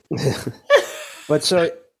But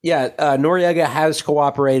so, yeah, Noriega has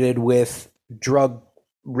cooperated with drug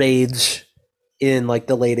raids in like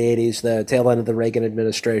the late 80s, the tail end of the Reagan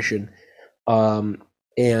administration. Um,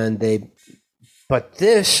 and but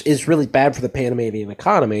this is really bad for the Panamanian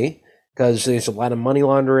economy because there's a lot of money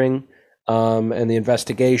laundering. And the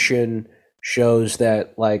investigation shows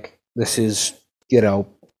that like this is,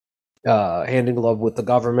 hand in glove with the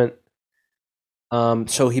government.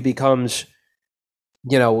 So he becomes,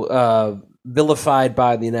 vilified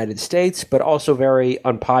by the United States, but also very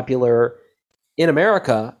unpopular in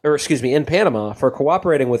America, or excuse me, in Panama for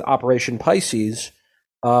cooperating with Operation Pisces,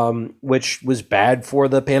 which was bad for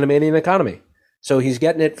the Panamanian economy. So he's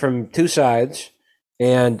getting it from two sides,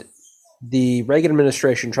 and the Reagan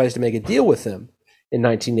administration tries to make a deal with him in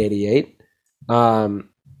 1988.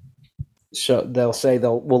 So they'll say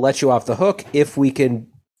we'll let you off the hook if we can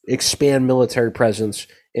expand military presence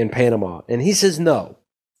in Panama, and he says no,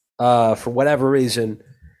 for whatever reason.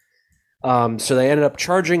 So they ended up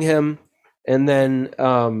charging him, and then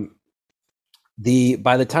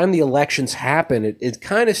by the time the elections happen, it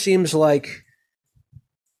kind of seems like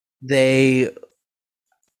this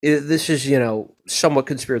is somewhat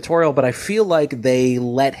conspiratorial, but I feel like they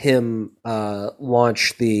let him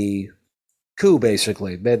launch the coup.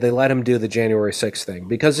 Basically, they let him do the January 6th thing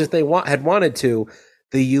because if they had wanted to,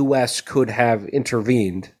 the U.S. could have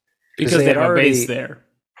intervened because they have a base there.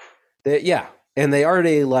 And they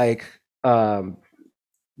already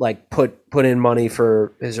put in money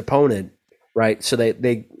for his opponent, right? So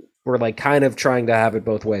they were like kind of trying to have it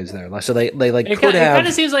both ways there. So they could have. It kind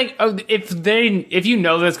of seems like if you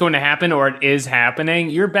know that's going to happen or it is happening,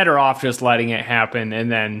 you're better off just letting it happen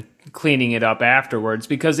and then cleaning it up afterwards.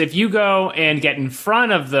 Because if you go and get in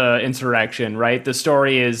front of the insurrection, right, the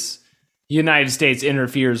story is the United States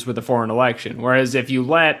interferes with a foreign election. Whereas if you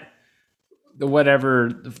let whatever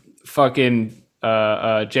fucking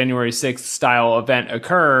January 6th style event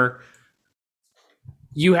occur,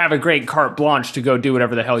 you have a great carte blanche to go do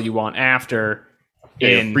whatever the hell you want after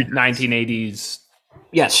in 1980s.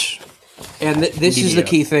 Yes. And this is the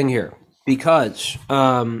key thing here, because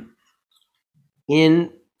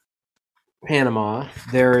in Panama,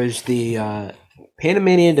 there is the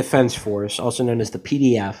Panamanian Defense Force, also known as the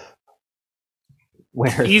PDF.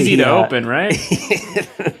 Where easy to open, right?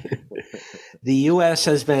 The U.S.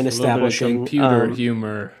 has been establishing computer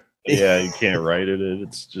humor. Yeah, you can't write it.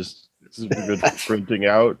 It's good for printing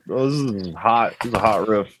out. Oh, this is hot. This is a hot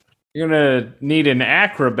riff. You're gonna need an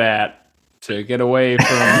acrobat to get away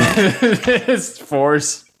from this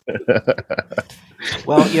force.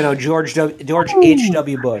 Well, George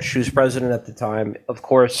H.W. Bush, who's president at the time, of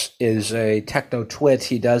course, is a techno twit.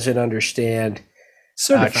 He doesn't understand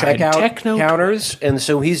checkout counters, and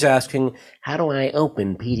so he's asking, "How do I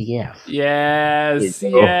open PDF?" Yes.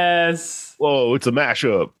 Whoa, it's a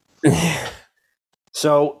mashup.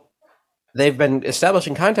 So they've been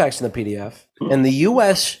establishing contacts in the PDF, and the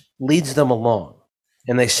U.S. leads them along,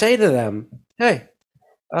 and they say to them, "Hey,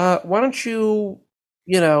 why don't you,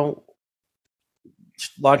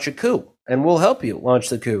 launch a coup, and we'll help you launch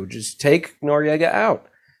the coup. Just take Noriega out."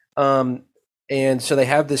 And so they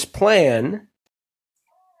have this plan.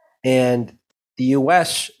 And the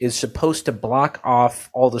U.S. is supposed to block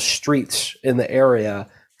off all the streets in the area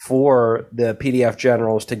for the PDF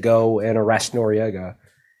generals to go and arrest Noriega.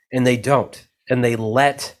 And they don't. And they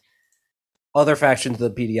let other factions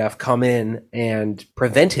of the PDF come in and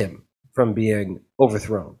prevent him from being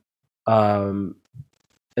overthrown. So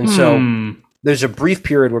there's a brief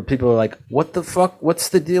period where people are like, what the fuck? What's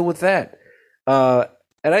the deal with that? And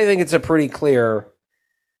I think it's a pretty clear...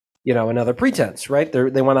 another pretense, right?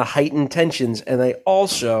 They want to heighten tensions, and they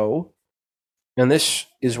also, and this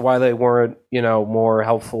is why they weren't, more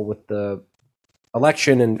helpful with the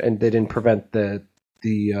election, and they didn't prevent the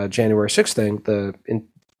January 6th thing, the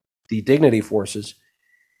dignity forces,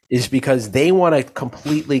 is because they want to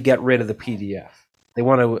completely get rid of the PDF. They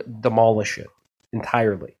want to demolish it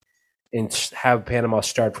entirely and have Panama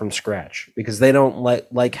start from scratch because they don't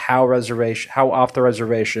like how off the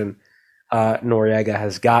reservation Noriega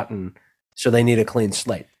has gotten, so they need a clean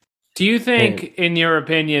slate. Do you think, in your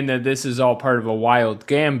opinion, that this is all part of a wild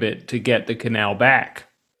gambit to get the canal back?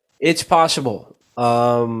 It's possible.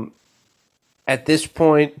 At this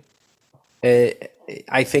point,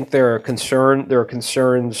 I think there are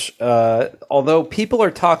concerns. Although people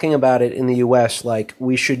are talking about it in the U.S., like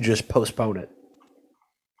we should just postpone it.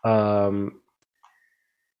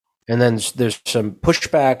 And then there's some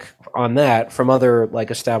pushback on that from other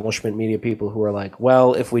establishment media people who are like,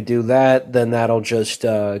 well, if we do that, then that'll just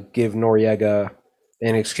give Noriega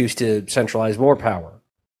an excuse to centralize more power.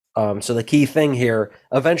 So the key thing here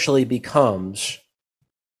eventually becomes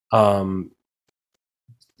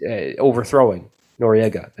overthrowing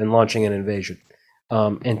Noriega and launching an invasion.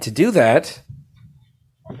 And to do that,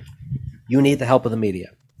 you need the help of the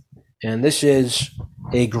media. And this is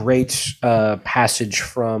a great passage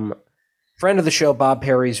from friend of the show, Bob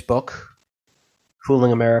Perry's book,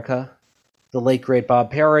 Fooling America. The late, great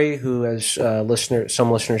Bob Perry, who, as some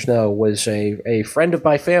listeners know, was a friend of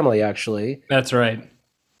my family, actually. That's right.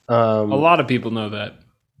 A lot of people know that.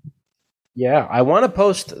 Yeah, I want to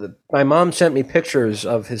post. My mom sent me pictures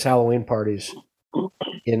of his Halloween parties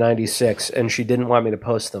in '96, and she didn't want me to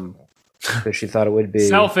post them because she thought it would be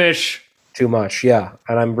selfish. Too much. Yeah,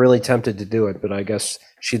 and I'm really tempted to do it, but I guess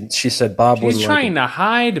she said Bob wouldn't. She's trying to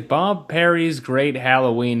hide Bob Perry's great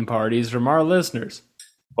Halloween parties from our listeners.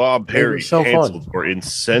 Bob Perry so canceled fun. for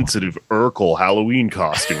insensitive Urkel Halloween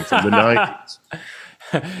costume from the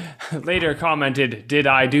 90s. Later commented, "Did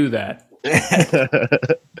I do that?"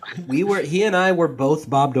 He and I were both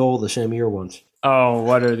Bob Dole the same year once. Oh,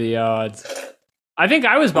 what are the odds? I think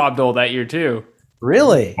I was Bob Dole that year too.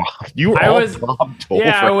 Really? You were Bob Dole.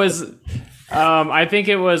 Yeah, I was. I think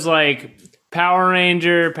it was like Power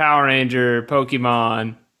Ranger,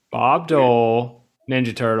 Pokemon, Bob Dole,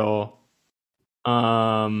 Ninja Turtle.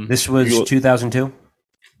 This was 2002.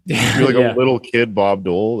 You're like a little kid, Bob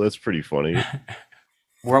Dole. That's pretty funny.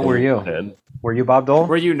 What were you? 10. Were you Bob Dole?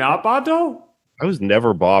 Were you not Bob Dole? I was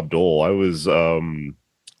never Bob Dole. I was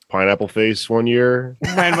Pineapple Face one year.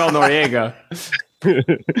 Manuel Noriega.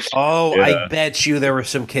 Oh, Yeah. I bet you there were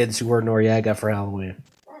some kids who were Noriega for Halloween.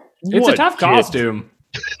 It's What a tough kid? costume.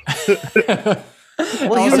 Well, he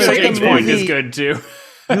Also, was like James a Point is movie. good too.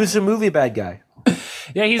 He was a movie bad guy.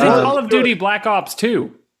 Yeah, he's in Call of Duty Black Ops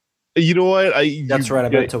 2. You know what? That's right, I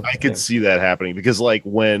bet to- I could see that happening because, like,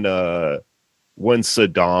 when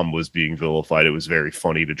Saddam was being vilified, it was very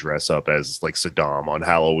funny to dress up as like Saddam on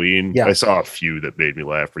Halloween. Yeah. I saw a few that made me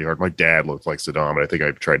laugh pretty hard. My dad looked like Saddam, and I think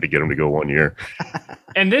I tried to get him to go one year.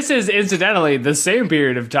 And this is incidentally the same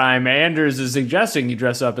period of time Anders is suggesting you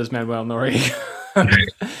dress up as Manuel Noriega.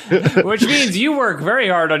 Which means you work very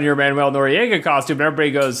hard on your Manuel Noriega costume, and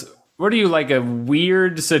everybody goes, "What are you, like a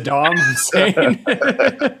weird Saddam Hussein?"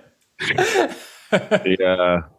 Yeah,